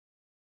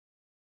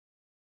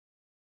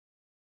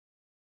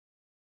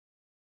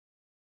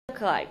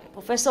קרייפ.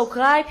 פרופסור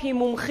קרייפ היא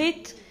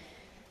מומחית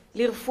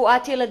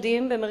לרפואת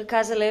ילדים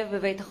במרכז הלב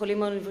בבית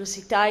החולים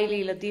האוניברסיטאי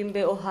לילדים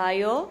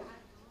באוהיו,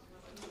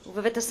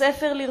 ובבית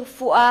הספר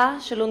לרפואה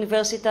של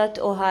אוניברסיטת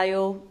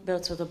אוהיו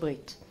בארצות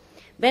הברית.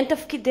 בין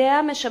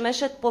תפקידיה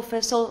משמשת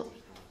פרופסור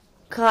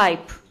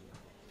קרייפ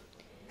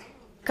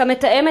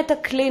כמתאמת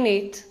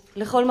הקלינית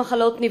לכל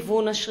מחלות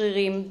ניוון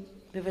השרירים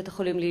בבית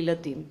החולים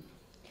לילדים.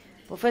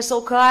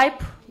 פרופסור קרייפ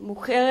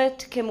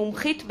מוכרת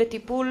כמומחית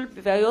בטיפול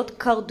בבעיות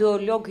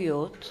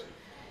קרדיולוגיות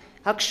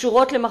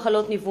הקשורות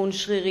למחלות ניוון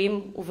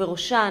שרירים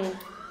ובראשן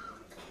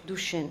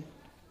דושן.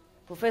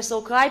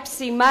 פרופסור קרייפ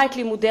סיימה את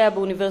לימודיה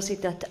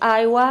באוניברסיטת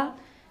ע.ד.י,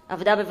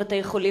 עבדה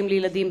בבתי חולים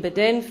לילדים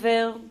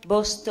בדנבר,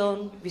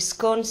 בוסטון,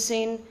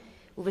 ויסקונסין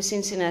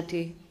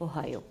ובסינסינטי,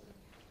 אוהיו.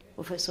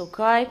 פרופסור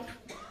קרייפ,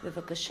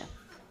 בבקשה.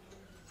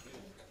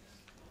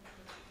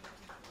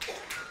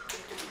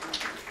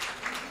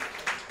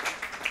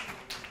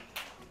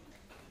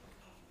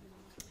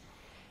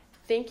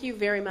 Thank you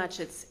very much.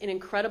 It's an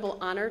incredible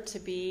honor to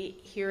be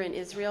here in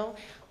Israel,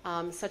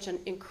 such an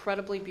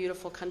incredibly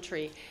beautiful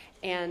country,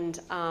 and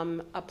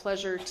a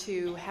pleasure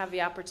to have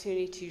the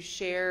opportunity to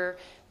share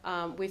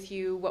with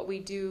you what we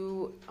do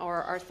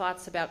or our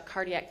thoughts about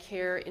cardiac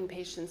care in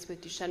patients with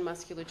Duchenne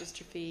muscular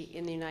dystrophy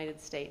in the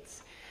United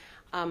States.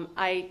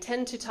 I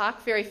tend to talk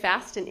very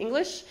fast in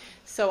English,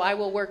 so I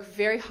will work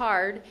very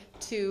hard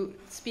to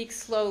speak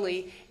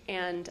slowly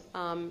and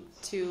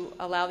to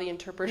allow the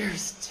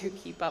interpreters to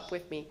keep up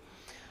with me.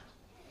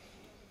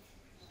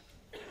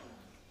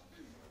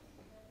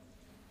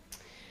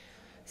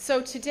 So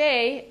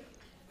today,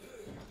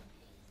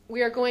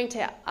 we are going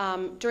to,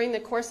 during the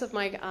course of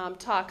my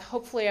talk,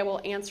 hopefully I will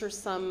answer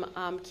some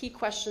key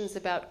questions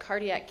about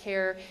cardiac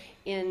care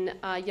in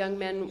young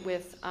men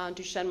with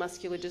Duchenne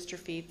muscular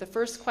dystrophy. The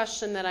first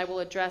question that I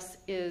will address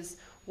is,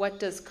 what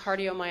does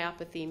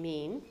cardiomyopathy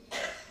mean?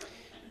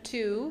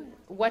 2,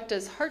 what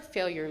does heart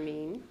failure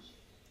mean?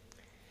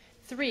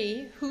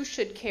 3, who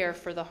should care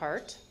for the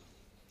heart?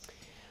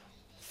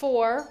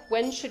 4,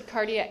 when should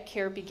cardiac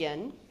care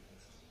begin?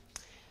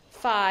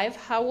 5,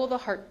 how will the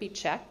heart be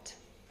checked?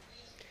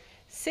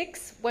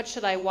 6, what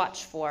should I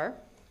watch for?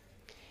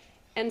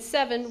 And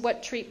 7,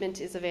 what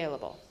treatment is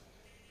available?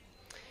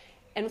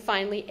 And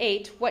finally,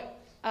 8, what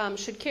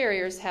should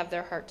carriers have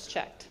their hearts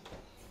checked?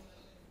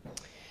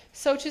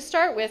 So to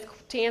start with,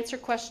 to answer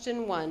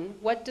question 1,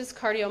 what does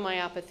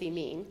cardiomyopathy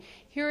mean?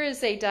 Here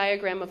is a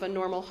diagram of a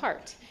normal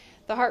heart.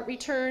 The heart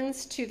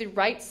returns to the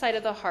right side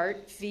of the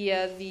heart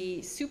via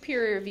the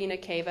superior vena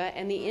cava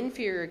and the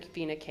inferior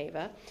vena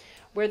cava,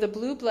 where the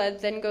blue blood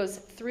then goes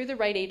through the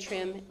right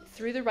atrium,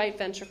 through the right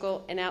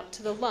ventricle, and out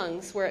to the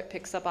lungs where it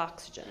picks up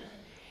oxygen.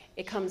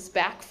 It comes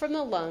back from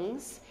the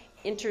lungs,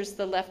 enters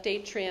the left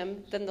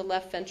atrium, then the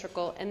left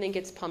ventricle, and then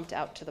gets pumped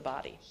out to the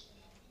body.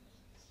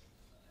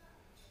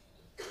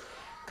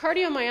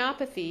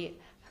 Cardiomyopathy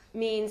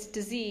means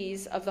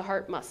disease of the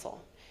heart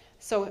muscle.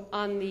 So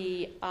on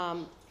the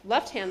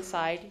left-hand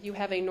side, you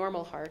have a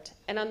normal heart,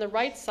 and on the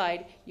right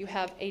side, you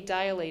have a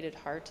dilated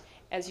heart,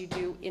 as you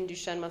do in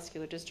Duchenne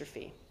muscular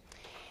dystrophy.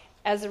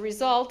 As a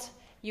result,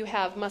 you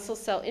have muscle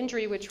cell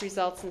injury, which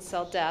results in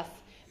cell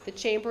death. The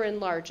chamber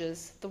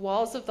enlarges, the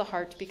walls of the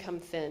heart become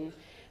thin,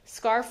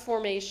 scar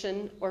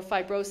formation or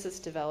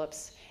fibrosis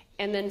develops,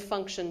 and then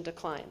function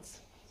declines.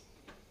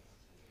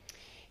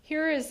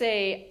 Here is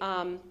a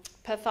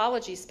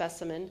pathology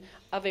specimen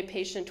of a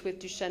patient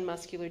with Duchenne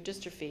muscular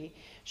dystrophy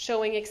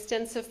showing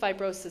extensive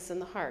fibrosis in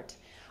the heart.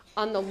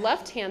 On the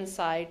left-hand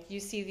side, you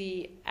see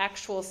the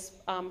actual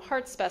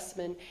heart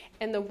specimen,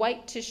 and the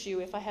white tissue,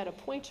 if I had a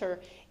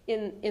pointer,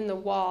 in the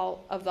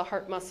wall of the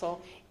heart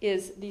muscle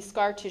is the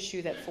scar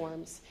tissue that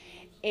forms.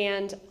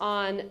 And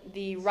on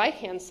the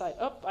right-hand side,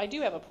 oh, I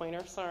do have a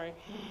pointer, sorry.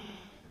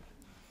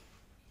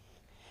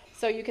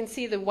 So you can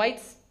see the white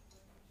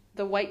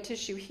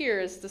tissue here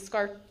is the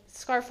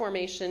scar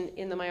formation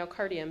in the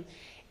myocardium.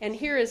 And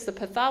here is the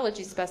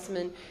pathology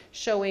specimen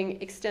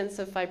showing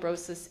extensive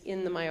fibrosis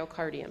in the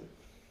myocardium.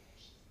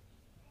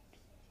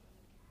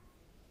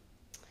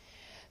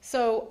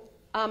 So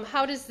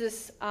how does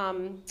this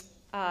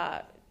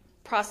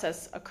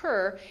process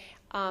occur?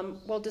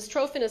 Well,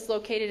 dystrophin is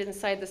located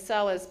inside the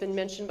cell, as has been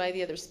mentioned by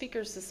the other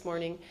speakers this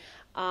morning,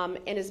 and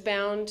is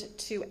bound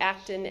to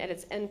actin at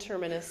its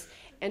N-terminus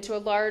and to a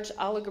large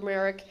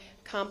oligomeric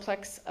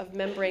complex of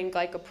membrane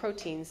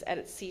glycoproteins at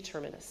its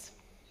C-terminus.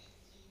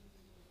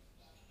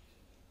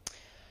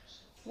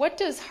 What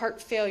does heart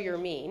failure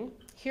mean?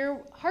 Here,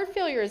 heart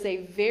failure is a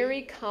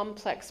very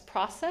complex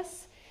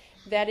process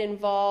that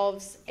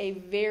involves a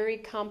very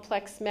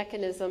complex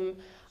mechanism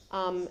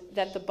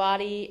that the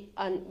body,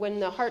 when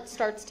the heart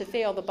starts to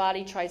fail, the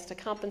body tries to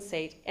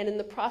compensate, and in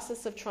the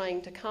process of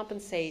trying to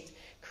compensate,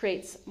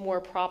 creates more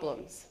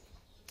problems.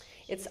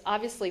 It's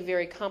obviously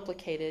very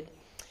complicated,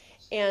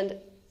 and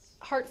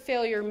heart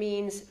failure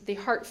means the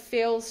heart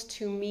fails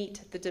to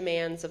meet the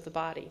demands of the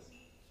body.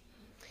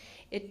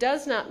 It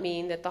does not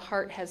mean that the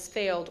heart has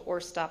failed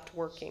or stopped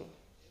working.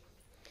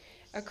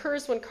 It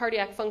occurs when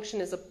cardiac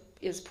function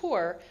is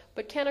poor,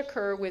 but can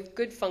occur with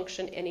good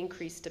function and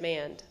increased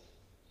demand.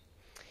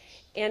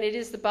 And it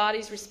is the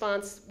body's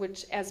response,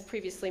 which, as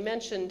previously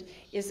mentioned,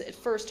 is at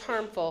first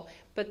harmful,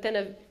 but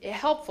then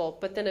helpful,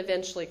 but then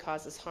eventually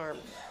causes harm.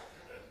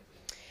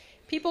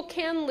 People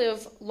can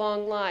live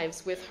long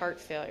lives with heart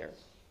failure.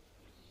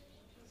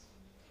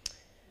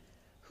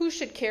 Who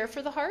should care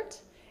for the heart?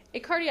 A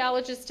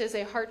cardiologist is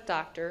a heart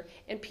doctor,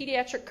 and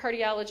pediatric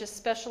cardiologists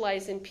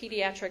specialize in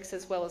pediatrics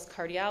as well as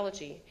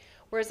cardiology,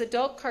 whereas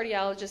adult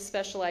cardiologists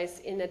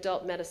specialize in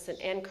adult medicine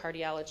and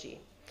cardiology.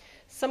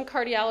 Some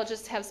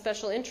cardiologists have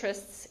special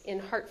interests in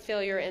heart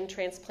failure and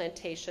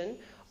transplantation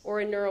or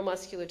in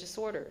neuromuscular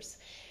disorders.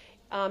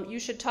 You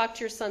should talk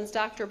to your son's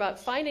doctor about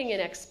finding an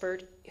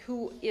expert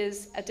who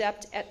is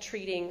adept at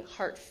treating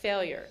heart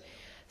failure.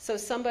 So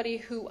somebody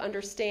who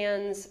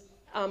understands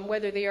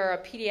whether they are a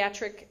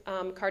pediatric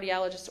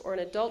cardiologist or an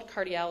adult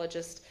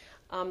cardiologist,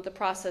 the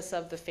process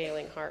of the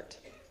failing heart.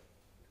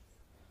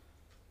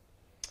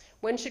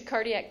 When should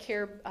cardiac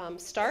care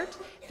start?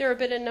 There have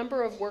been a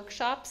number of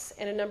workshops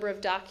and a number of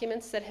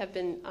documents that have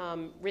been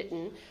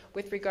written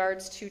with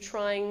regards to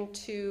trying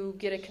to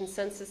get a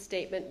consensus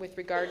statement with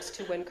regards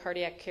to when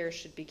cardiac care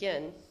should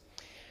begin.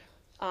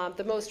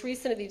 The most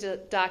recent of these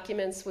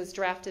documents was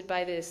drafted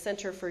by the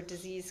Center for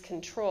Disease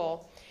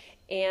Control,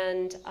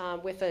 and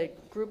with a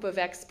group of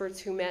experts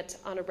who met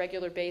on a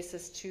regular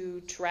basis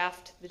to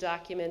draft the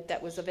document that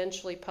was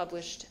eventually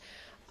published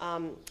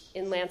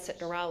in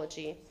Lancet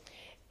Neurology.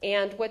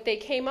 And what they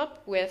came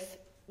up with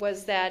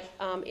was that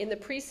in the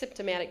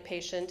pre-symptomatic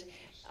patient,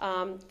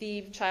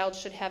 the child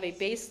should have a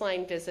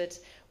baseline visit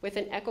with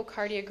an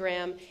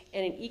echocardiogram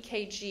and an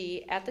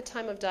EKG at the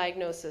time of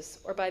diagnosis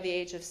or by the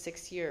age of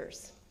 6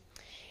 years.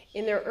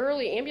 In their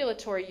early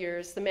ambulatory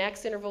years, the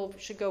max interval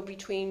should go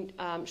between,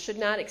 should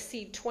not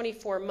exceed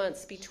 24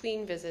 months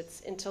between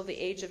visits until the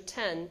age of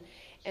 10,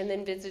 and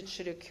then visits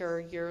should occur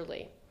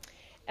yearly.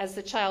 As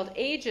the child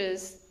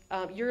ages,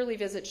 yearly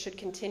visits should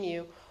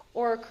continue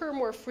or occur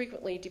more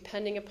frequently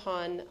depending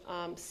upon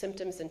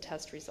symptoms and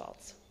test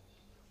results.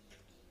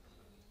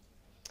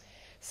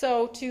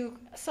 So to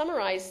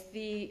summarize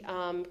the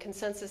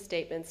consensus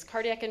statements,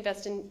 cardiac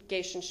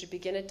investigation should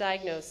begin at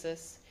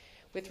diagnosis,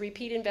 with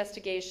repeat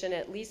investigation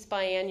at least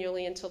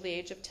biannually until the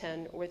age of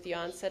 10, or with the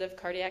onset of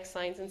cardiac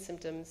signs and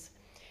symptoms,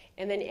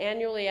 and then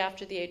annually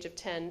after the age of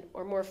 10,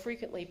 or more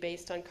frequently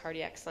based on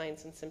cardiac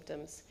signs and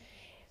symptoms.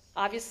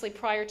 Obviously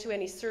prior to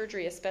any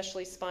surgery,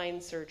 especially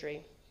spine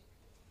surgery.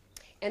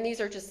 And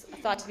these are just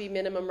thought to be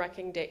minimum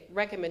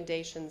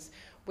recommendations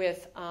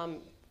with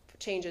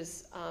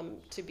changes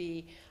to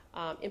be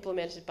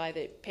implemented by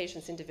the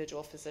patient's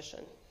individual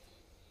physician.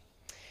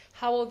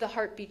 How will the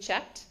heart be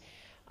checked?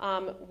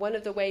 One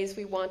of the ways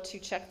we want to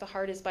check the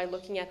heart is by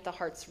looking at the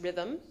heart's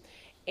rhythm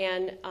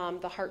and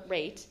the heart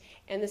rate.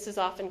 And this is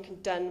often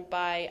done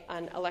by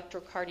an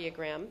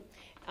electrocardiogram.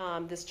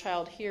 This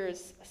child here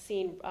is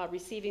seen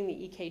receiving the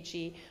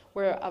EKG,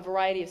 where a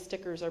variety of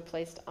stickers are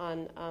placed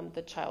on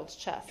the child's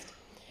chest.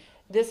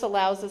 This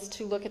allows us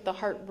to look at the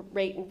heart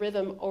rate and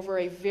rhythm over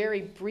a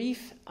very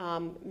brief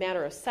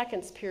matter of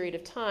seconds period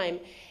of time,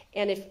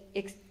 and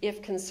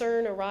if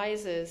concern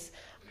arises,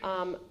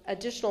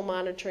 additional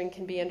monitoring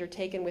can be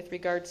undertaken with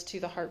regards to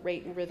the heart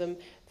rate and rhythm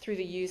through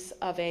the use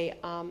of a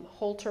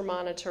Holter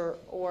monitor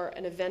or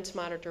an event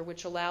monitor,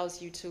 which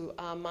allows you to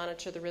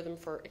monitor the rhythm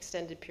for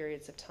extended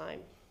periods of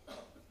time.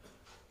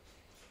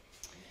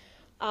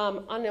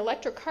 On the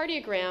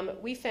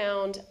electrocardiogram, we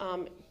found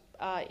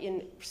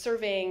in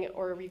surveying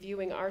or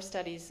reviewing our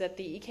studies that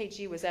the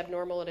EKG was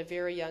abnormal at a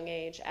very young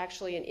age.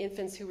 Actually, in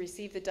infants who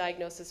received the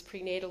diagnosis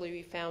prenatally,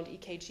 we found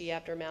EKG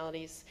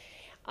abnormalities,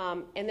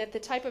 and that the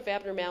type of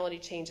abnormality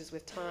changes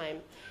with time.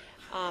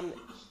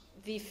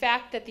 The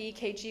fact that the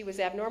EKG was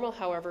abnormal,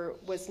 however,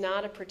 was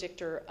not a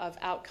predictor of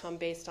outcome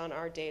based on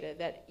our data,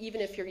 that even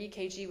if your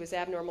EKG was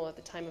abnormal at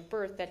the time of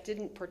birth, that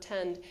didn't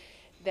portend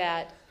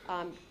that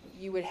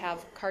you would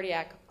have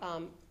cardiac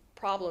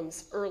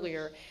problems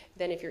earlier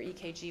than if your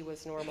EKG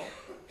was normal.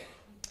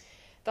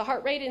 The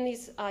heart rate in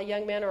these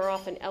young men are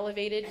often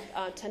elevated,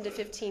 10 to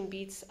 15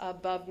 beats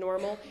above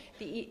normal.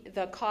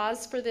 The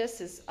cause for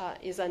this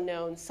is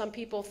unknown. Some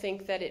people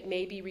think that it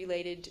may be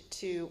related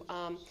to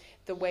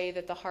the way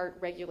that the heart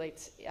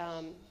regulates,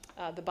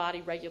 the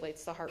body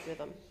regulates the heart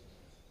rhythm.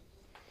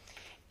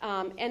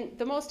 And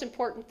the most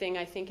important thing,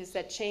 I think, is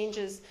that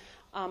changes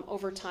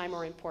over time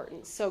are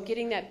important. So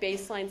getting that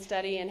baseline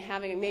study and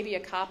having maybe a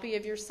copy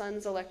of your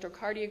son's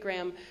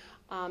electrocardiogram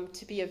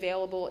to be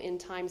available in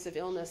times of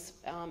illness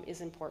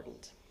is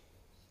important.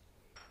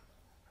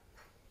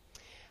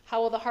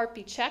 How will the heart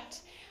be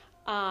checked?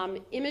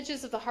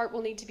 Images of the heart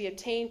will need to be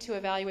obtained to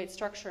evaluate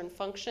structure and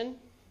function.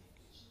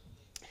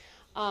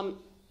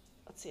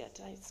 Let's see,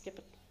 did I skip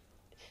it?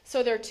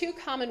 So there are two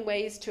common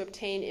ways to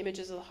obtain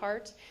images of the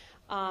heart.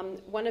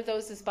 One of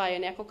those is by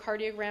an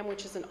echocardiogram,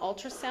 which is an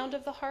ultrasound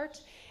of the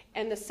heart,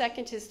 and the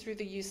second is through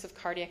the use of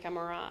cardiac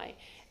MRI.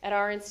 At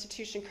our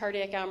institution,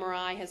 cardiac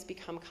MRI has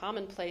become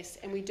commonplace,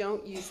 and we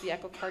don't use the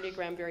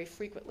echocardiogram very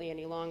frequently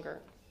any longer.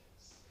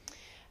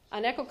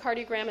 An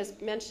echocardiogram, as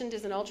mentioned,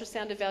 is an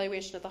ultrasound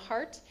evaluation of the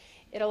heart.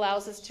 It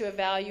allows us to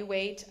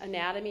evaluate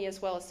anatomy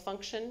as well as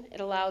function. It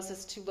allows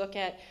us to look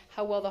at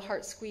how well the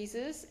heart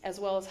squeezes as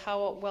well as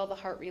how well the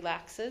heart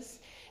relaxes.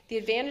 The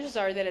advantages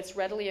are that it's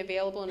readily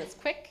available and it's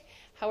quick.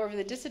 However,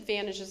 the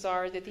disadvantages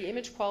are that the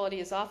image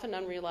quality is often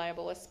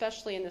unreliable,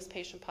 especially in this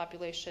patient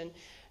population,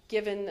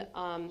 given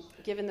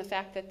the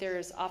fact that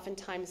there's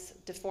oftentimes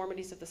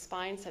deformities of the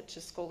spine, such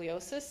as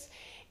scoliosis,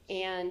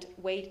 and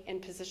weight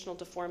and positional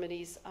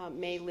deformities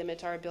may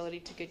limit our ability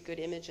to get good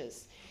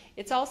images.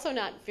 It's also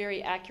not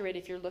very accurate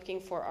if you're looking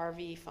for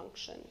RV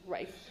function,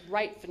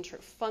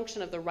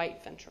 function of the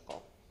right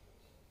ventricle.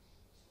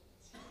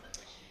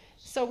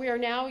 So we are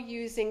now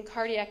using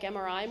cardiac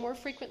MRI more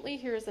frequently.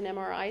 Here is an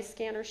MRI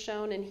scanner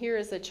shown, and here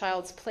is a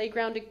child's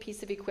playground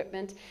piece of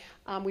equipment.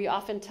 We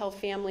often tell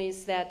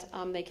families that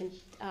they can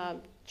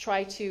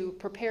try to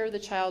prepare the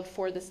child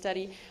for the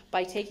study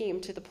by taking him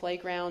to the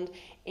playground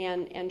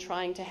and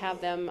trying to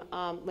have them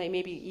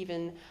maybe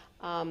even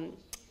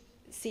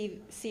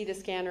see the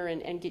scanner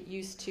and get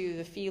used to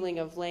the feeling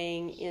of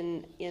laying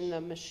in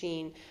the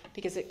machine,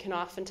 because it can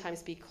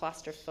oftentimes be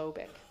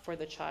claustrophobic for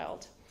the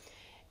child.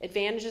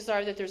 Advantages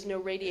are that there's no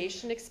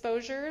radiation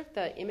exposure.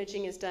 The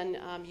imaging is done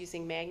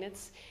using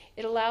magnets.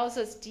 It allows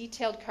us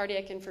detailed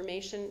cardiac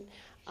information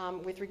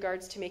with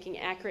regards to making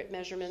accurate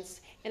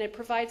measurements, and it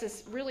provides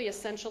us really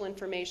essential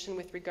information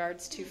with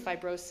regards to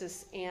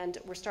fibrosis, and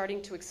we're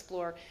starting to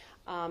explore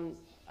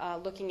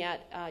looking at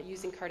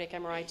using cardiac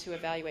MRI to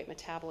evaluate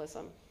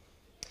metabolism.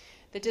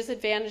 The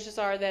disadvantages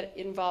are that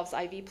it involves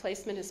IV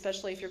placement,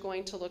 especially if you're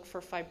going to look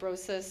for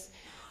fibrosis.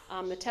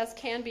 The test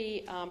can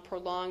be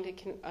prolonged. It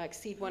can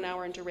exceed 1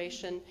 hour in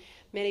duration.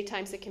 Many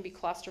times it can be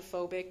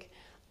claustrophobic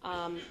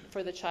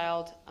for the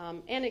child,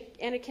 and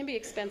it can be an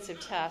expensive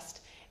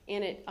test,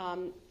 and it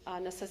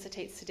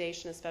necessitates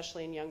sedation,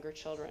 especially in younger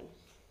children.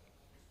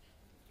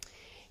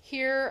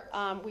 Here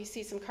we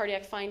see some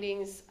cardiac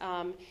findings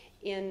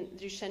in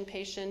the Duchenne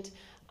patient,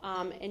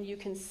 and you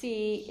can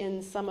see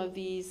in some of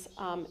these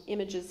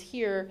images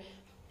here,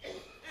 I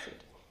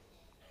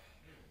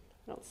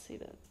don't see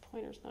the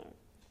pointer's not,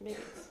 maybe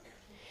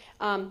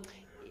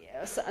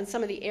it's, on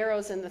some of the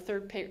arrows in the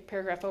third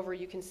paragraph over,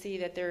 you can see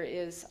that there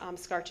is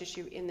scar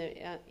tissue in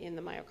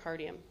the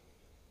myocardium.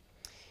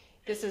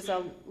 This is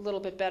a little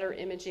bit better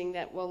imaging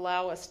that will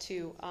allow us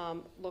to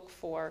look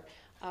for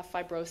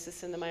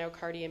fibrosis in the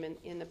myocardium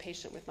in the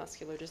patient with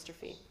muscular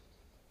dystrophy.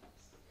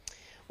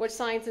 What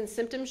signs and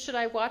symptoms should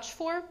I watch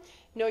for?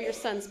 Know your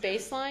son's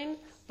baseline.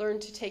 Learn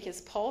to take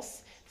his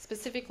pulse,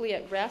 specifically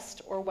at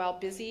rest or while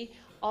busy.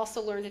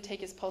 Also learn to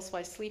take his pulse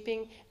while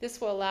sleeping. This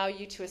will allow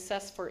you to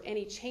assess for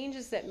any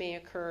changes that may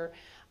occur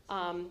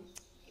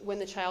when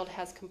the child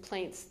has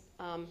complaints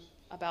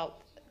about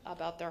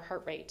their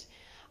heart rate.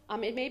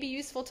 It may be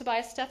useful to buy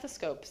a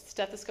stethoscope.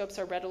 Stethoscopes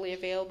are readily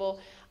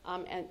available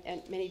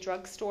at many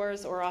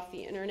drugstores or off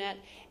the internet,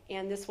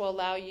 and this will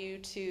allow you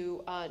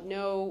to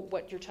know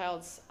what your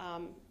child's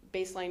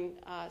baseline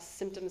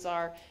symptoms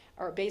are,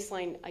 or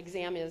baseline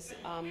exam is,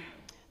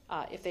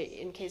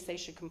 in case they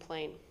should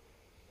complain.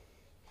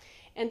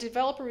 And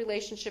develop a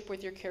relationship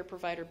with your care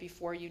provider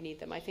before you need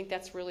them. I think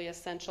that's really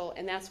essential,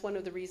 and that's one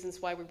of the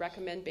reasons why we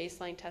recommend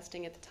baseline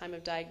testing at the time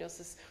of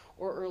diagnosis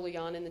or early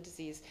on in the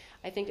disease.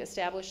 I think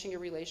establishing a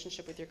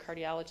relationship with your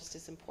cardiologist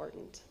is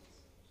important.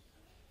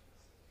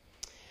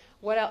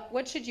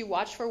 What should you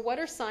watch for? What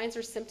are signs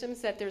or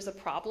symptoms that there's a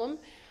problem?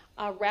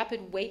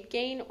 Rapid weight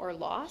gain or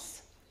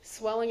loss,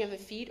 swelling of the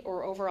feet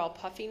or overall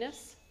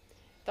puffiness,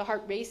 the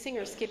heart racing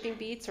or skipping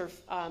beats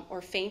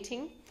or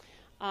fainting.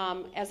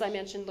 As I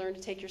mentioned, learn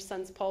to take your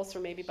son's pulse or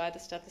maybe buy the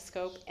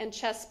stethoscope. And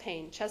chest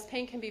pain. Chest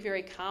pain can be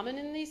very common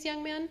in these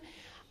young men,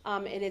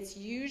 and it's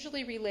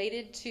usually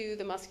related to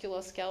the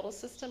musculoskeletal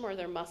system or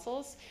their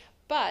muscles.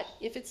 But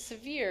if it's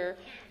severe,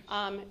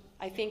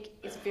 I think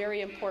it's very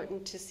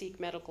important to seek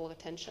medical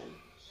attention.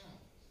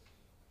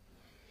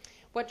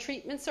 What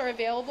treatments are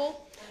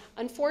available?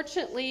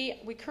 Unfortunately,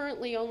 we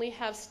currently only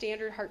have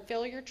standard heart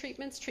failure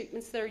treatments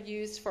that are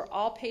used for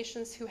all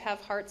patients who have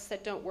hearts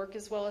that don't work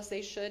as well as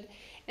they should.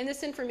 And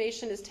this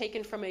information is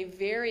taken from a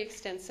very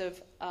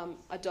extensive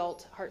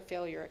adult heart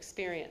failure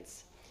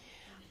experience.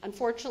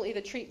 Unfortunately,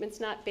 the treatment's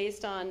not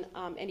based on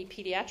any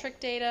pediatric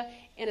data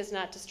and is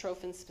not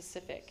dystrophin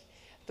specific.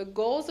 The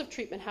goals of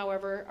treatment,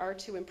 however, are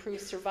to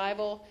improve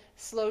survival,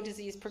 slow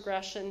disease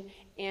progression,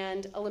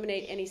 and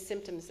eliminate any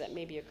symptoms that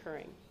may be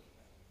occurring.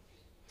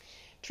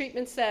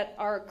 Treatments that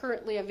are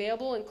currently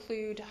available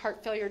include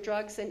heart failure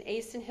drugs and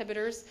ACE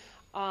inhibitors,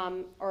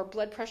 or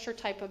blood pressure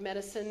type of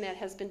medicine that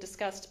has been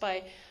discussed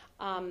by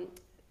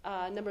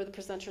a number of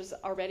the presenters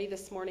already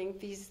this morning.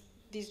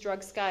 These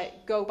drugs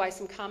go by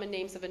some common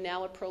names of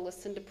enalapril,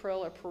 lisinopril,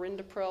 or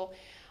perindopril.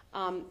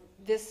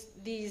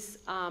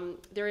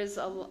 There is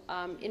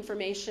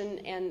information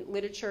and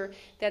literature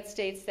that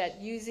states that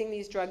using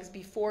these drugs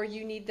before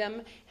you need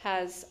them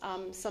has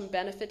some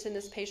benefit in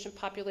this patient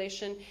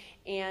population.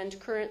 And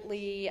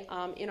currently,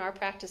 in our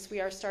practice, we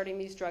are starting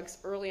these drugs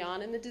early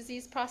on in the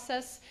disease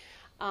process.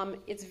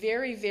 It's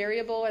very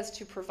variable as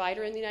to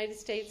provider in the United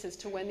States as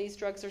to when these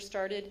drugs are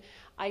started.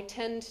 I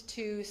tend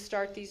to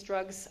start these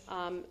drugs,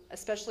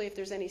 especially if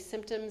there's any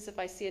symptoms, if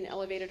I see an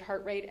elevated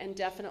heart rate, and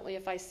definitely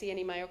if I see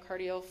any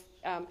myocardial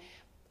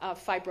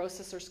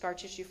fibrosis or scar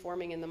tissue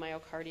forming in the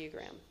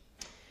myocardiogram.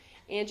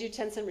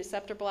 Angiotensin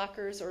receptor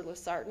blockers or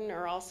losartan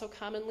are also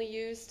commonly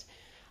used,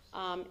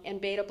 and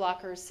beta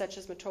blockers such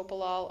as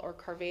metoprolol or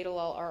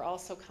carvedilol are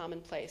also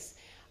commonplace.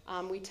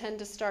 We tend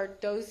to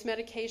start those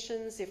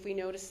medications if we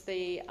notice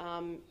the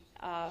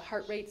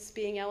heart rates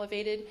being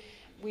elevated.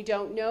 We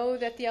don't know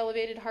that the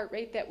elevated heart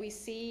rate that we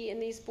see in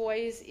these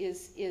boys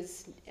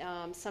is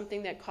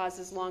something that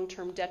causes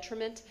long-term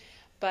detriment,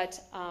 but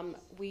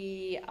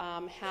we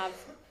have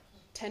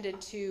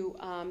tended to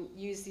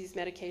use these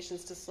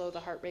medications to slow the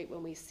heart rate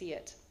when we see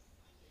it.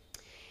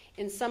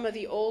 In some of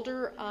the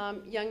older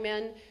young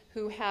men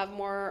who have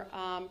more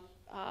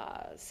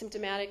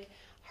symptomatic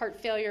heart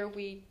failure,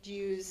 we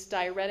use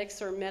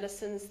diuretics or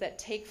medicines that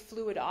take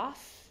fluid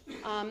off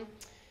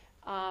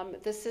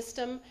the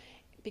system,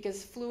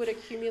 because fluid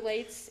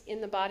accumulates in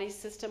the body's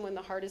system when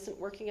the heart isn't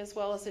working as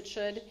well as it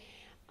should.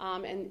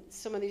 And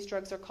some of these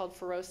drugs are called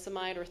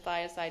furosemide or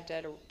thiazide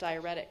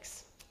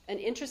diuretics. An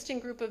interesting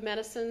group of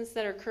medicines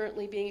that are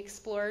currently being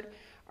explored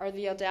are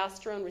the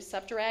aldosterone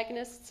receptor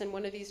agonists, and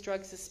one of these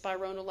drugs is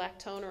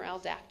spironolactone or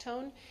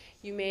aldactone.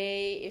 You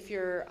may, if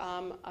you're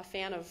a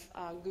fan of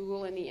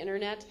Google and the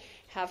internet,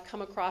 have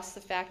come across the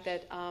fact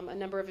that a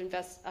number of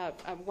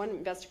one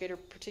investigator,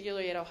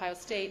 particularly at Ohio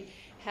State,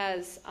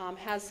 has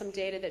some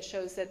data that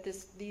shows that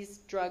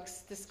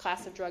this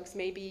class of drugs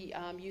may be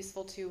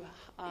useful to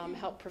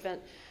help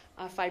prevent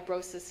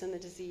fibrosis in the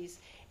disease.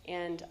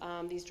 And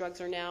these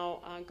drugs are now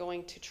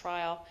going to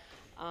trial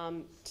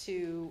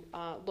to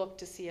look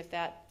to see if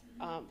that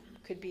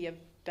could be a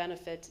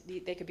benefit.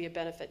 They could be a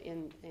benefit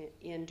in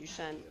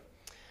Duchenne.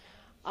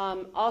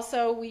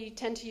 Also, we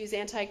tend to use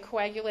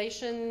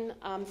anticoagulation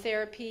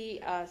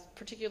therapy,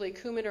 particularly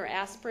Coumadin or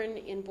aspirin,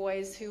 in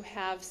boys who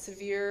have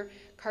severe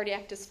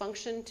cardiac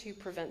dysfunction to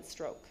prevent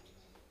stroke.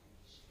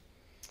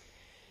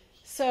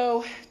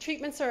 So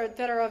treatments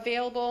that are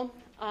available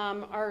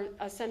are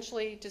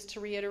essentially, just to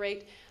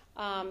reiterate,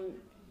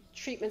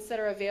 treatments that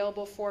are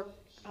available for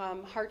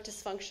heart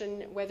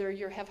dysfunction, whether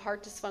you have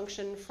heart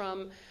dysfunction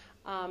from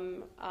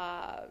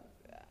a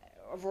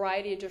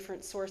variety of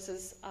different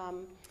sources,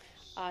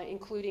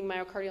 including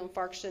myocardial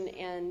infarction,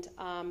 and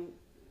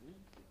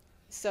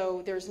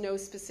so there's no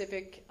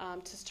specific,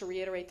 just to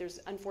reiterate, there's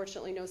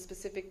unfortunately no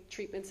specific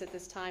treatments at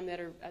this time that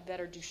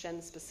are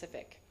Duchenne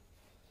specific.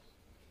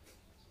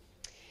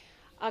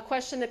 A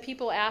question that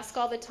people ask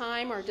all the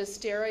time are, does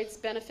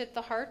steroids benefit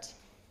the heart?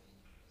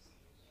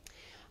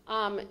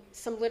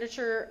 Some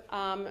literature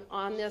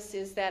on this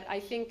is that I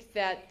think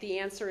that the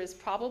answer is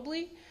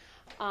probably.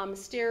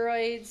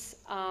 Steroids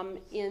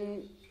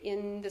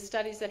in the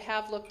studies that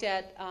have looked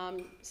at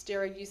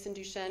steroid use in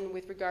Duchenne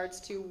with regards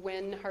to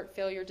when heart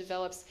failure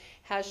develops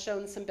has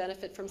shown some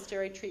benefit from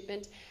steroid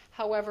treatment.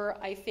 However,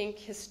 I think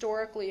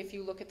historically, if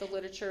you look at the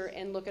literature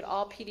and look at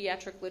all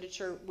pediatric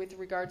literature with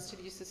regards to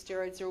the use of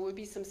steroids, there would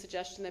be some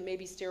suggestion that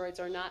maybe steroids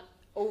are not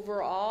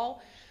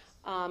overall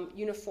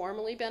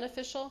uniformly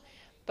beneficial,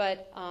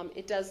 but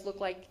it does look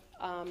like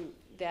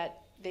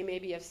that they may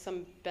be of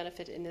some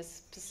benefit in this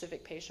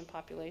specific patient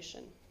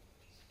population.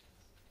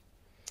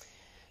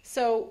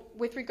 So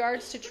with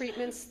regards to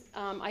treatments,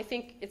 I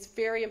think it's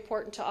very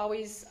important to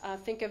always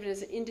think of it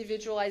as an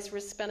individualized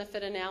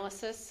risk-benefit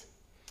analysis.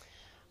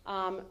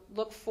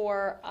 Look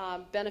for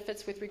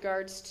benefits with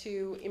regards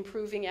to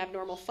improving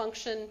abnormal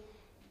function,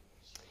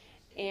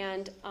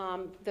 and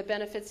the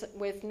benefits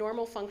with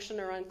normal function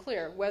are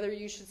unclear. Whether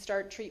you should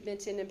start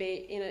treatment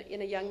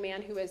in a young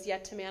man who has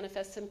yet to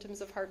manifest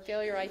symptoms of heart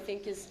failure, I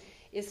think is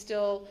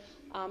still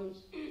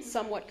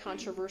somewhat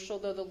controversial,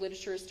 though the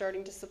literature is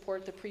starting to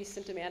support the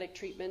pre-symptomatic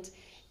treatment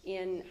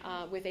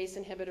with ACE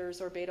inhibitors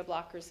or beta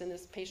blockers in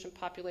this patient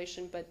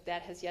population, but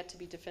that has yet to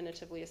be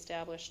definitively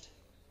established.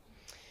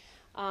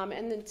 And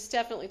then it's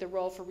definitely the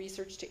role for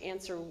research to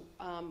answer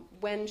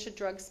when should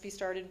drugs be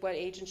started, what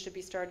agents should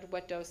be started,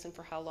 what dose, and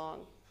for how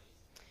long.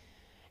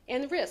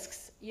 And the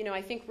risks.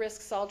 I think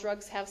risks, all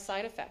drugs have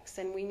side effects,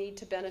 and we need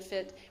to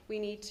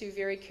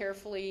very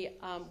carefully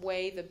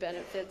weigh the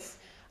benefits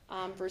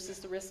versus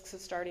the risks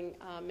of starting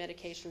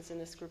medications in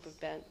this group of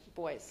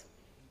boys.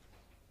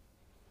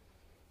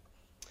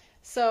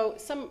 So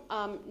some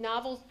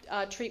novel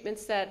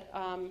treatments that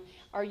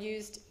are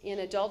used in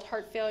adult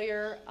heart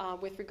failure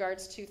with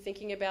regards to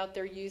thinking about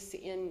their use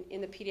in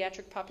the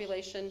pediatric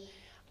population,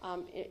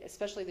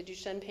 especially the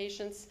Duchenne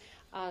patients,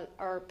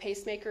 are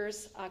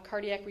pacemakers.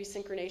 Cardiac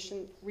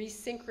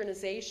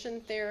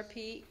resynchronization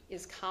therapy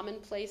is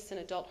commonplace in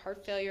adult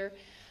heart failure.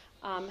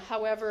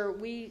 However,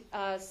 we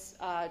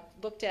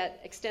looked at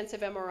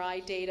extensive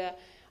MRI data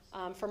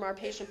from our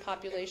patient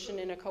population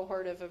in a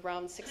cohort of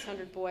around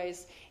 600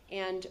 boys,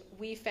 and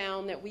we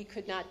found that we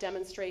could not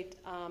demonstrate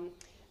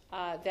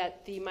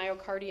that the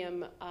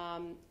myocardium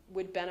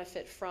would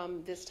benefit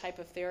from this type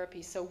of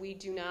therapy. So we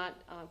do not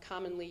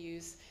commonly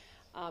use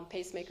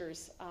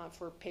pacemakers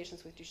for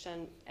patients with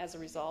Duchenne as a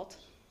result.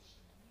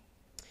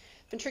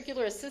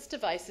 Ventricular assist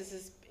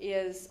devices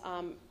is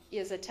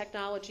a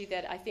technology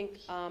that I think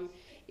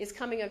is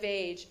coming of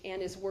age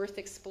and is worth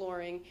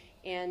exploring,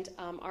 and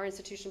our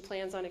institution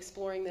plans on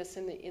exploring this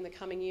in the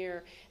coming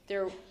year.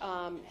 There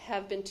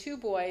have been 2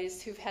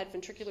 boys who've had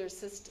ventricular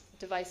assist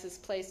devices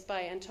placed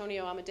by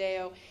Antonio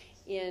Amadeo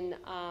in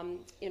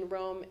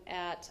Rome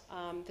at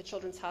the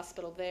Children's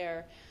Hospital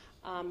there.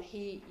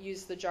 He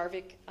used the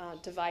Jarvik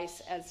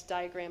device as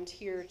diagrammed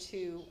here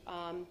to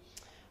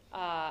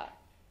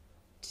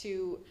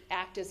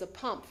act as a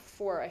pump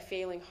for a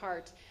failing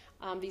heart.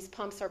 These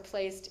pumps are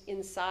placed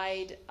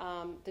inside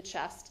the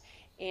chest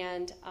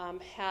and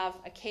have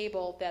a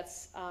cable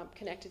that's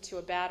connected to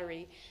a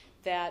battery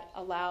that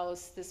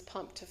allows this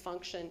pump to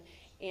function.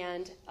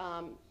 And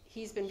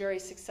he's been very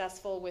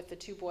successful with the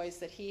 2 boys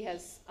that he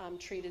has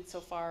treated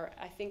so far.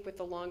 I think with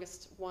the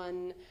longest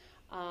one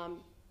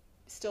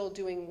still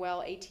doing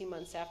well 18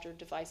 months after a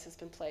device has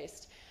been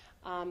placed.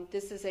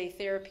 This is a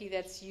therapy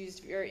that's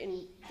used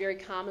very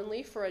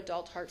commonly for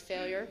adult heart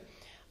failure,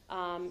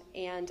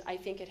 and I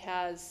think it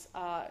has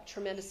a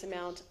tremendous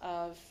amount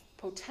of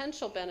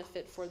potential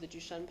benefit for the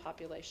Duchenne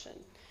population.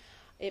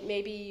 It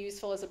may be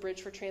useful as a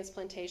bridge for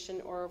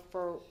transplantation or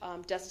for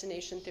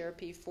destination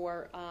therapy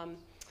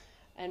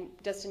and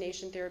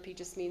destination therapy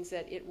just means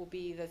that it will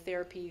be the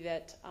therapy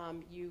that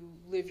you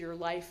live your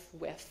life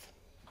with.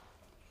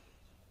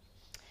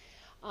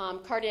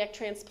 Cardiac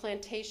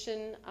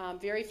transplantation,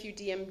 very few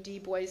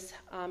DMD boys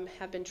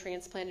have been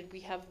transplanted. We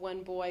have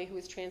 1 boy who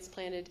was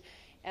transplanted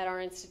at our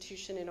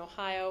institution in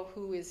Ohio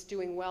who is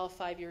doing well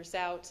 5 years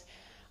out.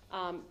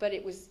 But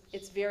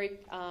it's very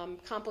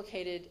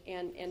complicated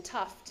and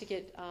tough to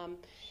get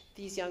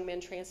these young men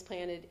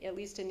transplanted, at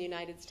least in the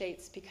United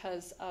States,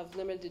 because of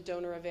limited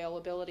donor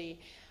availability.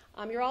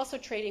 You're also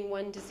trading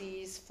one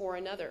disease for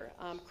another.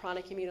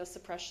 Chronic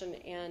immunosuppression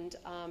and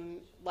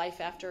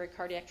life after a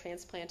cardiac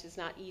transplant is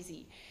not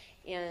easy.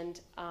 And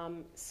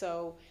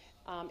so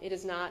it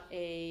is not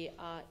an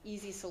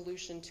easy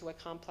solution to a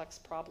complex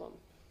problem.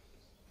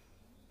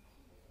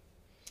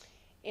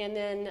 And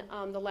then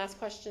the last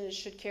question is,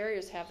 should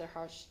carriers have their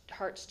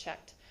hearts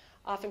checked?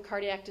 Often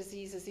cardiac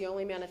disease is the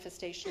only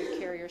manifestation of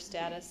carrier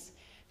status.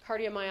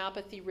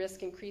 Cardiomyopathy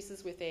risk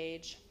increases with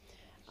age.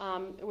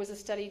 There was a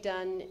study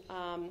done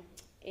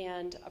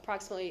and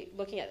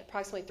looking at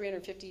approximately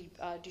 350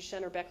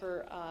 Duchenne or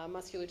Becker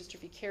muscular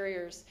dystrophy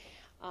carriers.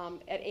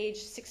 At age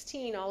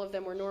 16, all of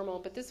them were normal,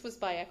 but this was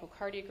by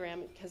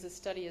echocardiogram because the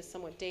study is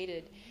somewhat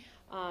dated.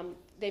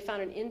 They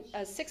found a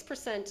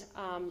 6%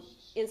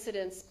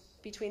 incidence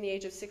between the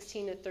age of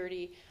 16 to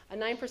 30, a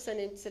 9%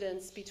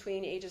 incidence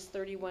between ages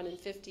 31 and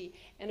 50,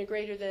 and in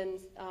greater than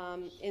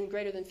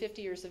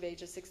 50 years of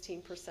age, a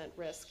 16%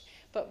 risk.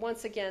 But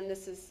once again,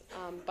 this is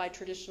by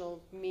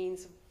traditional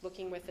means of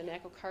looking with an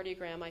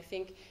echocardiogram. I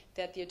think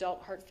that the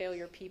adult heart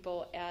failure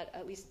people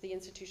at least the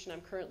institution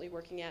I'm currently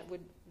working at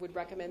would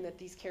recommend that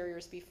these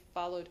carriers be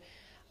followed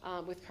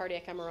with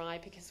cardiac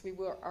MRI because we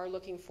are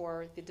looking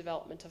for the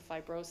development of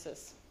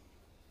fibrosis.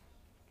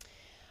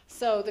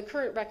 So the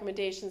current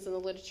recommendations in the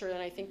literature,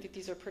 and I think that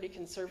these are pretty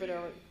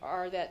conservative,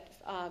 are that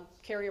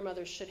carrier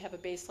mothers should have a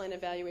baseline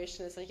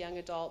evaluation as a young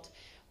adult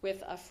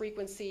with a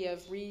frequency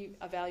of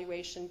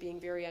re-evaluation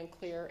being very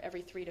unclear.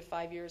 Every 3 to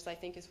 5 years, I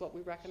think, is what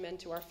we recommend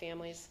to our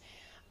families.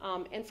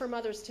 And for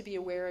mothers to be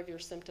aware of your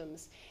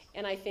symptoms.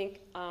 And I think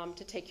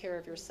to take care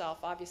of yourself.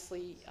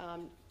 Obviously,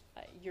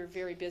 you're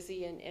very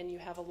busy and you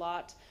have a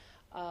lot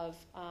of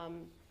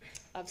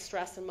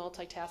stress and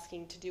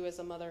multitasking to do as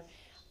a mother.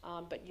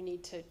 But you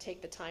need to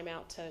take the time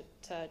out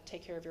to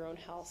take care of your own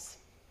health.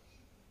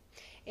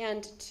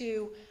 And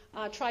to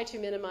try to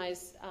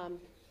minimize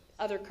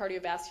other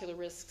cardiovascular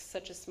risks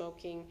such as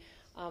smoking,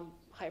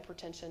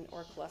 hypertension,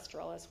 or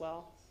cholesterol as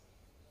well.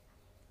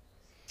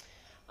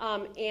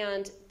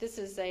 And this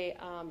is a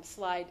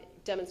slide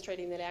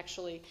demonstrating that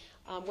actually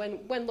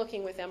when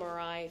looking with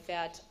MRI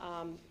that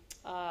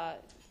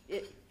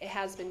it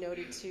has been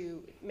noted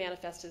to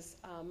manifest as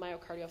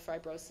myocardial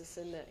fibrosis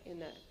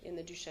in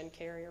the Duchenne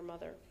carrier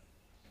mother.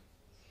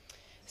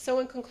 So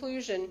in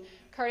conclusion,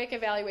 cardiac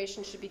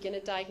evaluation should begin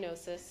at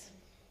diagnosis.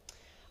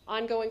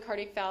 Ongoing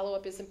cardiac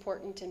follow-up is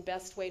important and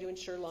best way to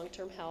ensure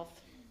long-term health.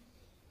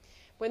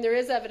 When there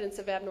is evidence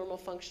of abnormal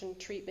function,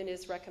 treatment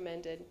is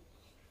recommended.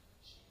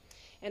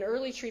 And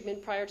early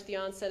treatment prior to the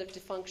onset of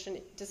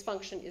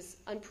dysfunction is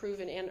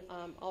unproven and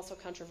also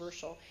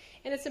controversial.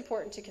 And it's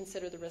important to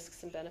consider the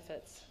risks and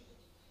benefits.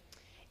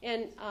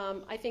 And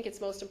I think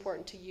it's most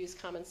important to use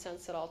common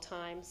sense at all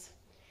times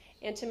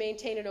and to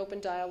maintain an open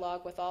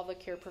dialogue with all the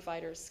care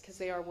providers because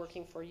they are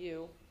working for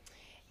you.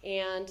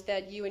 And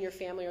that you and your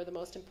family are the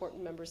most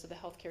important members of the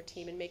healthcare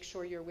team, and make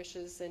sure your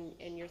wishes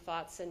and your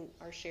thoughts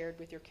are shared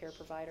with your care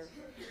provider.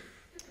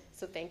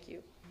 So thank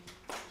you.